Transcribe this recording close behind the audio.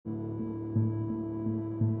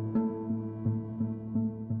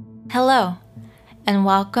Hello, and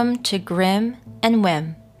welcome to Grim and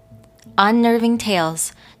Whim, unnerving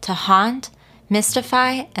tales to haunt,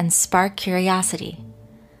 mystify, and spark curiosity.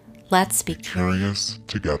 Let's be curious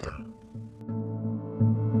together.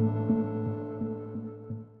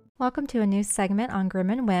 Welcome to a new segment on Grim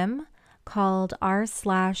and Whim called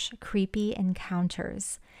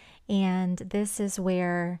r/creepyencounters. And this is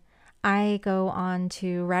where I go on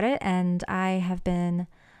to Reddit and I have been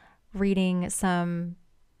reading some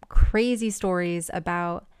crazy stories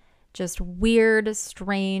about just weird,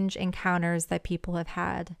 strange encounters that people have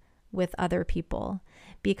had with other people,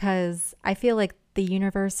 because I feel like the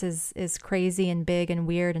universe is crazy and big and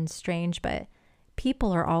weird and strange, but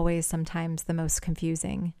people are always sometimes the most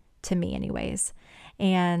confusing, to me anyways.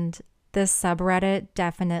 And this subreddit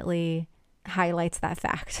definitely highlights that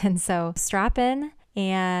fact. And so strap in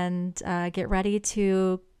and get ready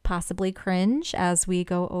to possibly cringe as we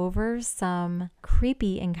go over some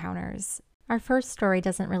creepy encounters. Our first story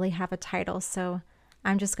doesn't really have a title, so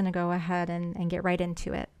I'm just going to go ahead and get right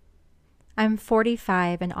into it. I'm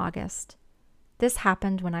 45 in August. This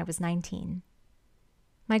happened when I was 19.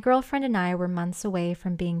 My girlfriend and I were months away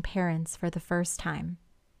from being parents for the first time,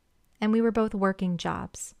 and we were both working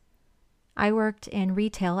jobs. I worked in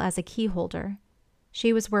retail as a key holder.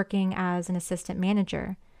 She was working as an assistant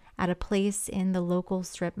manager at a place in the local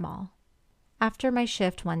strip mall. After my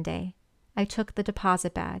shift one day, I took the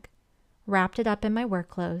deposit bag, wrapped it up in my work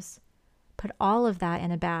clothes, put all of that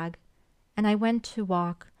in a bag, and I went to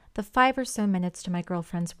walk the 5 or so minutes to my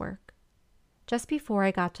girlfriend's work. Just before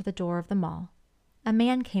I got to the door of the mall, a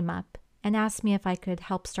man came up and asked me if I could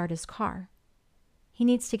help start his car. He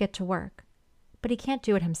needs to get to work, but he can't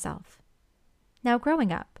do it himself. Now,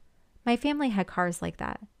 growing up, my family had cars like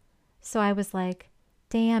that, so I was like,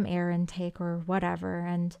 damn air intake or whatever,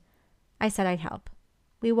 and I said I'd help.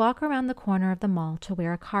 We walk around the corner of the mall to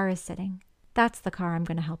where a car is sitting. That's the car I'm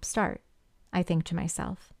going to help start, I think to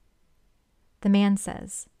myself. The man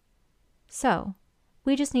says, so,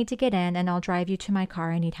 we just need to get in and I'll drive you to my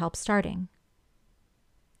car I need help starting.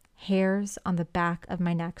 Hairs on the back of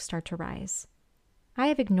my neck start to rise. I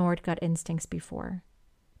have ignored gut instincts before,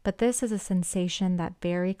 but this is a sensation that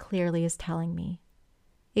very clearly is telling me,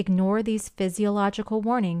 ignore these physiological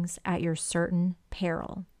warnings at your certain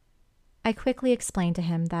peril. I quickly explained to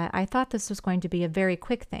him that I thought this was going to be a very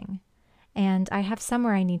quick thing, and I have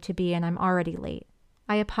somewhere I need to be and I'm already late.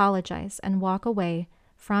 I apologize and walk away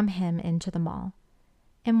from him into the mall,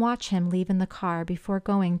 and watch him leave in the car before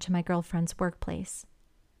going to my girlfriend's workplace.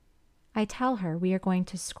 I tell her we are going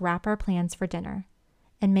to scrap our plans for dinner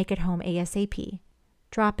and make it home ASAP,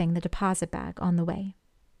 dropping the deposit bag on the way.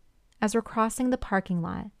 As we're crossing the parking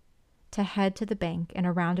lot to head to the bank in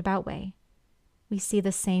a roundabout way, we see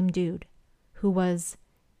the same dude who was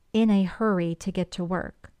in a hurry to get to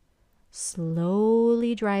work,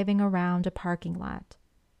 slowly driving around a parking lot,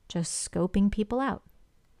 just scoping people out.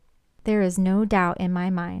 There is no doubt in my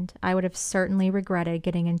mind I would have certainly regretted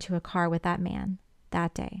getting into a car with that man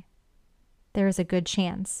that day. There is a good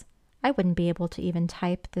chance I wouldn't be able to even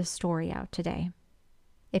type this story out today.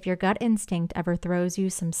 If your gut instinct ever throws you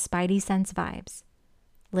some spidey sense vibes,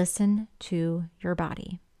 listen to your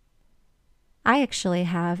body. I actually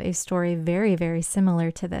have a story very, very similar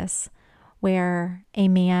to this, where a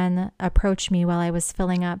man approached me while I was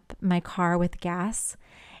filling up my car with gas,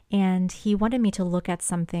 and he wanted me to look at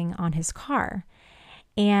something on his car.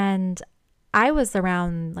 And I was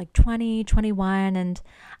around like 20, 21, and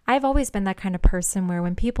I've always been that kind of person where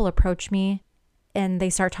when people approach me, and they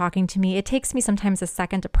start talking to me, it takes me sometimes a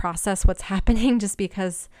second to process what's happening, just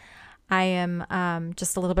because I am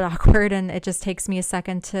just a little bit awkward, and it just takes me a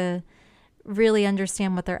second to really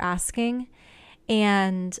understand what they're asking.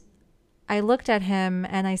 And I looked at him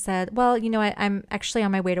and I said, well, I'm actually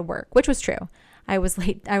on my way to work, which was true. I was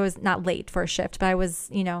late. I was not late for a shift, but I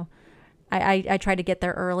was, I tried to get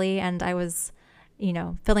there early, and I was,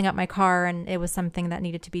 filling up my car, and it was something that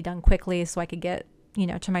needed to be done quickly so I could get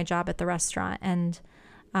to my job at the restaurant. And,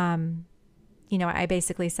 I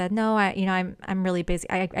basically said, no, I'm really busy.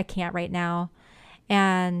 I can't right now.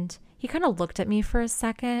 And he kind of looked at me for a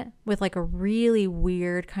second with like a really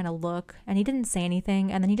weird kind of look, and he didn't say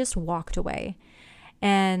anything. And then he just walked away.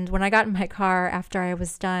 And when I got in my car after I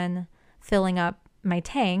was done filling up my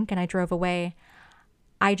tank and I drove away,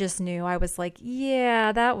 I just knew. I was like,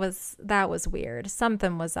 yeah, that was weird.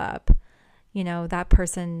 Something was up. That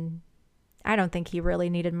person, I don't think he really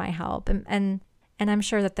needed my help. And I'm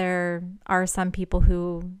sure that there are some people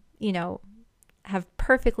who, have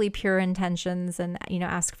perfectly pure intentions and,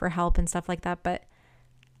 ask for help and stuff like that. But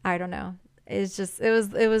I don't know. It's just, it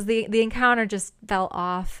was the encounter just fell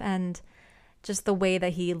off. And just the way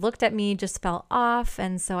that he looked at me just felt off.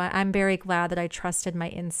 And so I'm very glad that I trusted my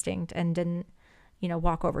instinct and didn't,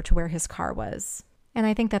 walk over to where his car was. And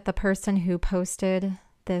I think that the person who posted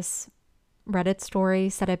this Reddit story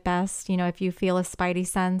said it best. If you feel a spidey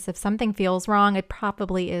sense, if something feels wrong, it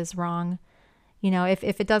probably is wrong.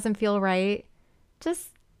 If it doesn't feel right,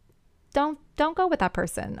 just don't go with that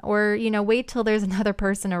person, or, wait till there's another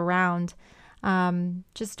person around.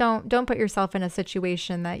 Just don't put yourself in a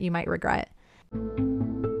situation that you might regret.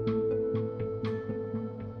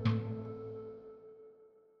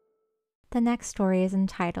 The next story is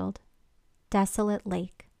entitled Desolate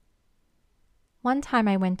Lake. One time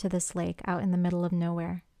I went to this lake out in the middle of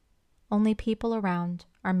nowhere. Only people around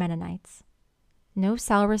are Mennonites. No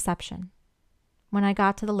cell reception. When I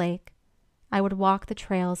got to the lake, I would walk the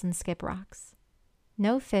trails and skip rocks.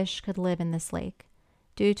 No fish could live in this lake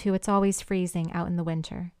due to it's always freezing out in the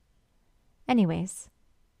winter. Anyways,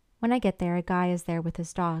 when I get there, a guy is there with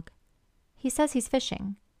his dog. He says he's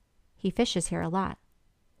fishing. He fishes here a lot.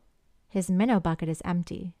 His minnow bucket is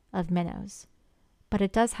empty of minnows, but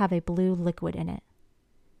it does have a blue liquid in it.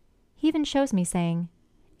 He even shows me saying,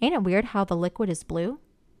 "Ain't it weird how the liquid is blue?"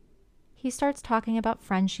 He starts talking about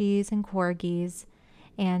Frenchies and Corgis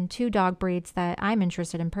and 2 dog breeds that I'm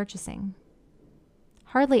interested in purchasing.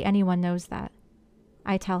 Hardly anyone knows that.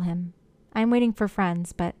 I tell him, I'm waiting for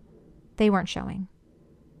friends, but they weren't showing.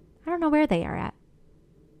 I don't know where they are at.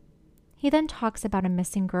 He then talks about a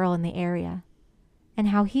missing girl in the area and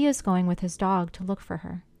how he is going with his dog to look for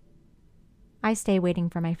her. I stay waiting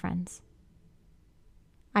for my friends.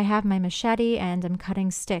 I have my machete and am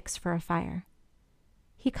cutting sticks for a fire.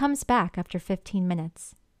 He comes back after 15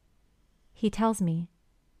 minutes. He tells me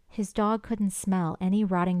his dog couldn't smell any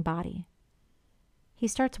rotting body. He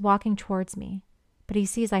starts walking towards me, but he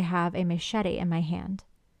sees I have a machete in my hand.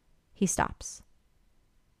 He stops.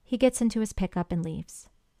 He gets into his pickup and leaves.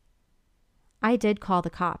 I did call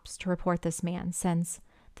the cops to report this man since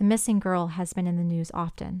the missing girl has been in the news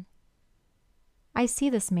often. I see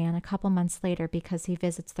this man a couple months later because he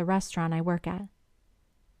visits the restaurant I work at.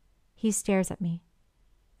 He stares at me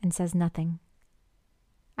and says nothing.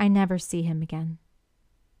 I never see him again,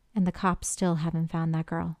 and the cops still haven't found that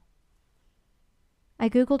girl. I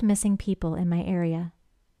Googled missing people in my area,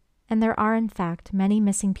 and there are in fact many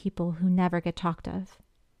missing people who never get talked of.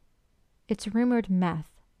 It's rumored meth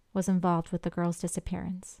was involved with the girl's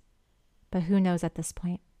disappearance, but who knows at this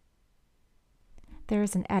point.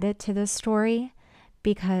 There's an edit to this story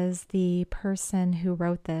because the person who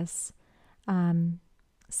wrote this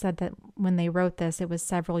said that when they wrote this, it was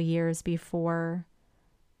several years before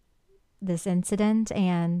this incident,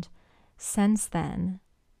 and since then,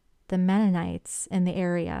 the Mennonites in the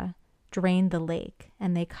area drained the lake,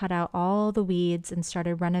 and they cut out all the weeds and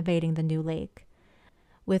started renovating the new lake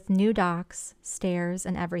with new docks, stairs,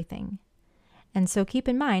 and everything. And so keep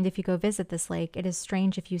in mind, if you go visit this lake, it is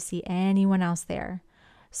strange if you see anyone else there.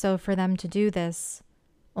 So for them to do this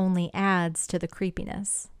only adds to the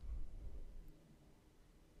creepiness.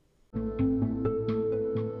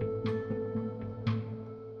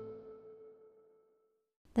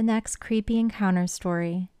 The next creepy encounter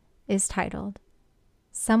story is titled,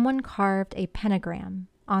 Someone Carved a Pentagram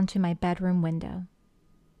Onto My Bedroom Window.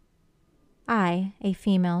 I, a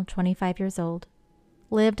female 25 years old,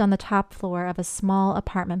 lived on the top floor of a small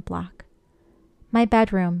apartment block. My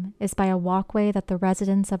bedroom is by a walkway that the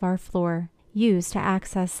residents of our floor use to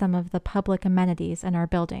access some of the public amenities in our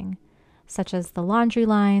building, such as the laundry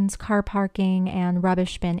lines, car parking, and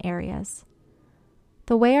rubbish bin areas.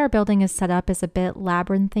 The way our building is set up is a bit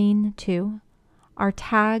labyrinthine, too. Our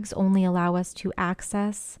tags only allow us to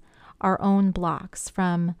access our own blocks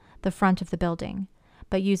from the front of the building,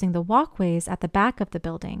 but using the walkways at the back of the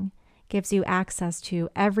building gives you access to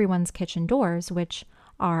everyone's kitchen doors, which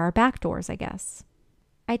are our back doors, I guess.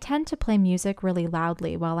 I tend to play music really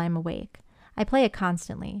loudly while I'm awake. I play it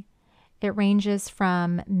constantly. It ranges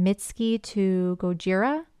from Mitski to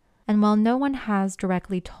Gojira, and while no one has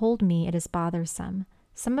directly told me it is bothersome,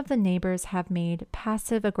 some of the neighbors have made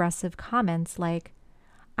passive-aggressive comments like,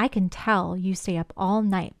 "I can tell you stay up all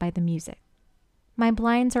night by the music." My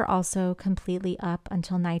blinds are also completely up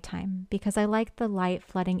until nighttime because I like the light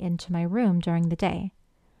flooding into my room during the day.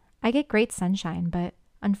 I get great sunshine, but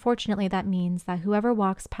unfortunately that means that whoever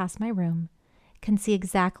walks past my room can see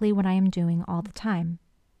exactly what I am doing all the time.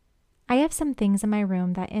 I have some things in my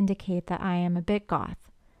room that indicate that I am a bit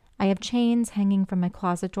goth. I have chains hanging from my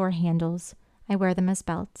closet door handles. I wear them as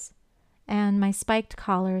belts. And my spiked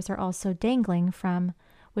collars are also dangling from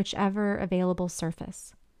whichever available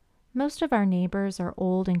surface. Most of our neighbors are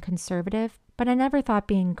old and conservative, but I never thought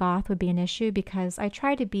being goth would be an issue because I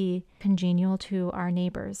try to be congenial to our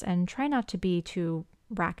neighbors and try not to be too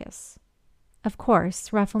raucous. Of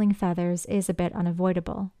course, ruffling feathers is a bit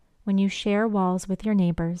unavoidable when you share walls with your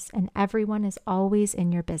neighbors and everyone is always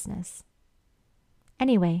in your business.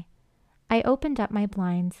 Anyway, I opened up my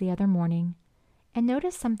blinds the other morning and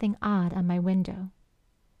noticed something odd on my window.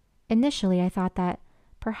 Initially, I thought that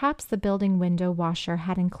perhaps the building window washer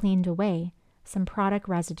hadn't cleaned away some product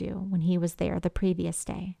residue when he was there the previous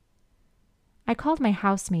day. I called my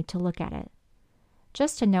housemate to look at it,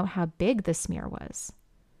 just to note how big the smear was.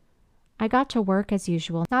 I got to work as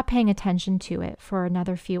usual, not paying attention to it for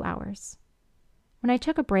another few hours. When I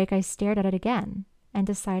took a break, I stared at it again and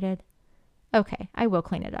decided, okay, I will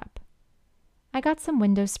clean it up. I got some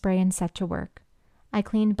window spray and set to work. I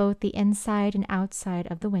cleaned both the inside and outside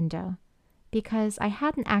of the window because I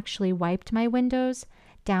hadn't actually wiped my windows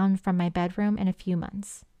down from my bedroom in a few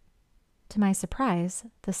months. To my surprise,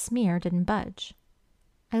 the smear didn't budge.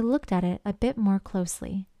 I looked at it a bit more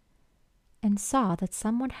closely and saw that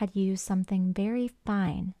someone had used something very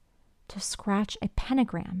fine to scratch a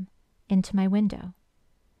pentagram into my window.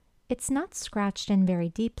 It's not scratched in very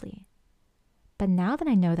deeply, but now that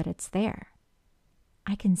I know that it's there,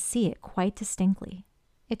 I can see it quite distinctly.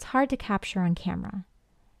 It's hard to capture on camera,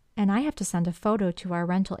 and I have to send a photo to our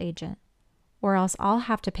rental agent, or else I'll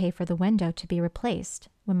have to pay for the window to be replaced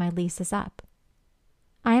when my lease is up.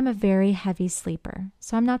 I am a very heavy sleeper,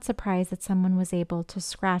 so I'm not surprised that someone was able to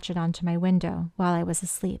scratch it onto my window while I was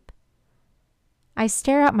asleep. I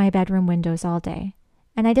stare out my bedroom windows all day,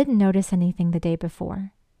 and I didn't notice anything the day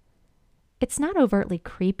before. It's not overtly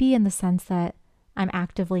creepy in the sense that I'm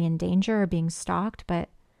actively in danger or being stalked, but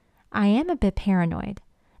I am a bit paranoid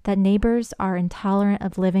that neighbors are intolerant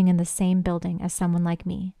of living in the same building as someone like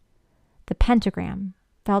me. The pentagram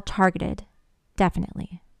felt targeted,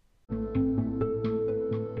 definitely.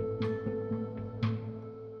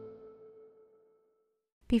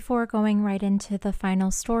 Before going right into the final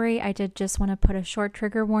story, I did just want to put a short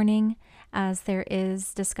trigger warning as there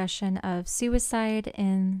is discussion of suicide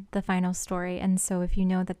in the final story. And so if you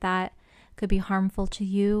know that that could be harmful to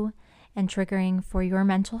you and triggering for your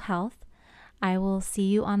mental health, I will see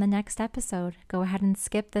you on the next episode. Go ahead and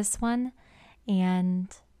skip this one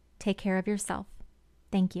and take care of yourself.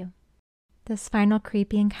 Thank you. This final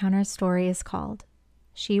creepy encounter story is called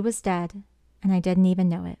She Was Dead and I Didn't Even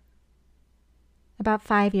Know It. About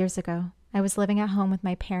 5 years ago, I was living at home with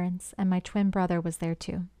my parents and my twin brother was there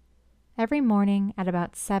too. Every morning at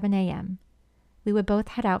about 7 a.m., we would both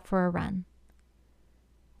head out for a run.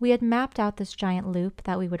 We had mapped out this giant loop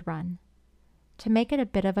that we would run. To make it a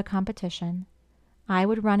bit of a competition, I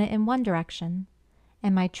would run it in one direction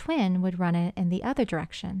and my twin would run it in the other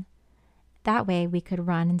direction. That way we could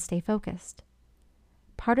run and stay focused.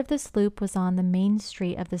 Part of this loop was on the main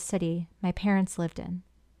street of the city my parents lived in.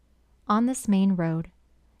 On this main road,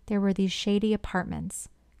 there were these shady apartments,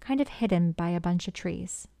 kind of hidden by a bunch of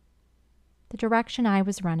trees. The direction I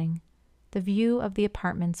was running, the view of the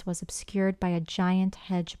apartments was obscured by a giant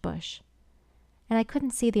hedge bush, and I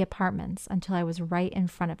couldn't see the apartments until I was right in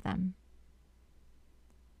front of them.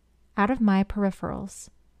 Out of my peripherals,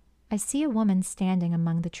 I see a woman standing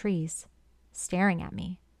among the trees, staring at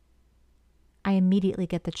me. I immediately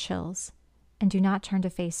get the chills and do not turn to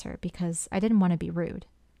face her because I didn't want to be rude.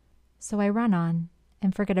 So I run on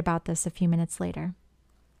and forget about this a few minutes later.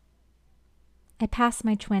 I pass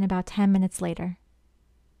my twin about 10 minutes later.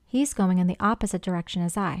 He's going in the opposite direction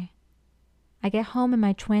as I. I get home and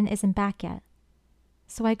my twin isn't back yet.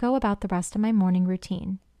 So I go about the rest of my morning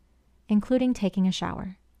routine, including taking a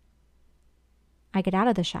shower. I get out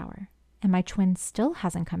of the shower and my twin still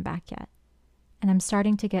hasn't come back yet, and I'm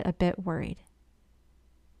starting to get a bit worried.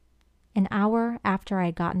 An hour after I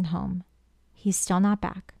had gotten home, he's still not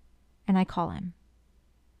back. And I call him.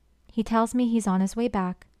 He tells me he's on his way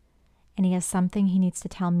back and he has something he needs to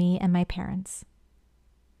tell me and my parents.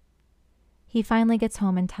 He finally gets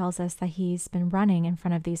home and tells us that he's been running in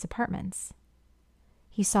front of these apartments.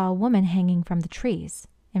 He saw a woman hanging from the trees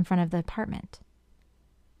in front of the apartment.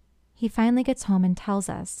 He finally gets home and tells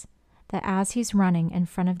us that as he's running in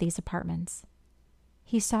front of these apartments,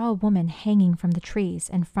 he saw a woman hanging from the trees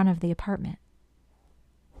in front of the apartment.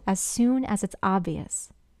 As soon as it's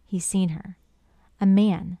obvious he's seen her, a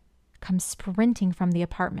man comes sprinting from the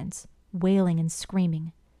apartments, wailing and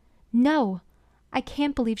screaming, "No, I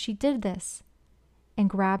can't believe she did this," and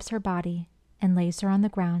grabs her body and lays her on the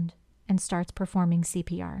ground and starts performing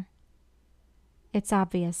CPR. It's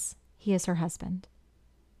obvious he is her husband.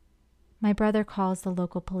 My brother calls the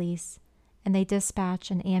local police and they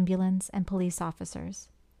dispatch an ambulance and police officers.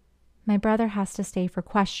 My brother has to stay for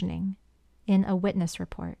questioning, in a witness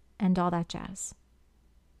report, and all that jazz.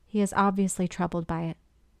 He is obviously troubled by it,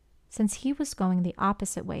 since he was going the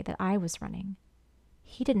opposite way that I was running.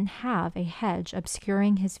 He didn't have a hedge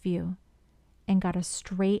obscuring his view and got a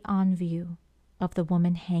straight-on view of the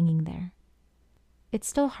woman hanging there. It's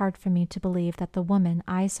still hard for me to believe that the woman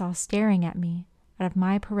I saw staring at me out of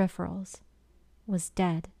my peripherals was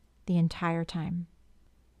dead the entire time.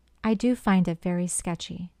 I do find it very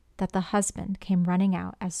sketchy that the husband came running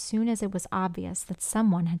out as soon as it was obvious that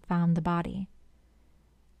someone had found the body.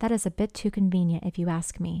 That is a bit too convenient if you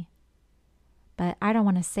ask me. But I don't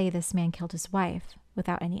want to say this man killed his wife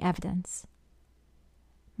without any evidence.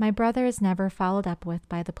 My brother is never followed up with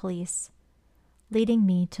by the police, leading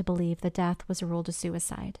me to believe the death was ruled a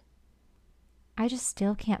suicide. I just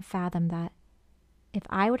still can't fathom that if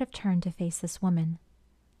I would have turned to face this woman,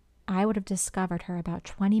 I would have discovered her about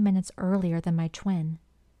 20 minutes earlier than my twin,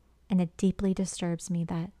 and it deeply disturbs me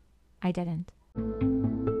that I didn't.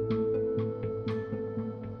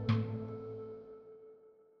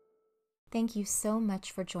 Thank you so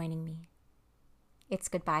much for joining me. It's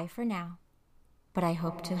goodbye for now, but I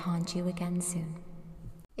hope to haunt you again soon.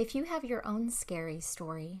 If you have your own scary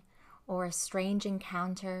story, or a strange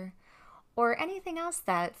encounter, or anything else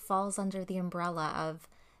that falls under the umbrella of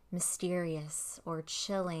mysterious or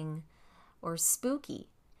chilling or spooky,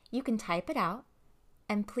 you can type it out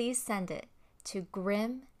and please send it to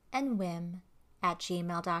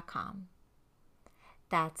grimandwhim@gmail.com.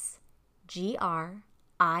 That's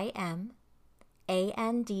GRIMANDWHIM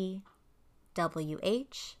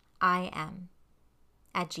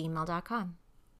 @gmail.com.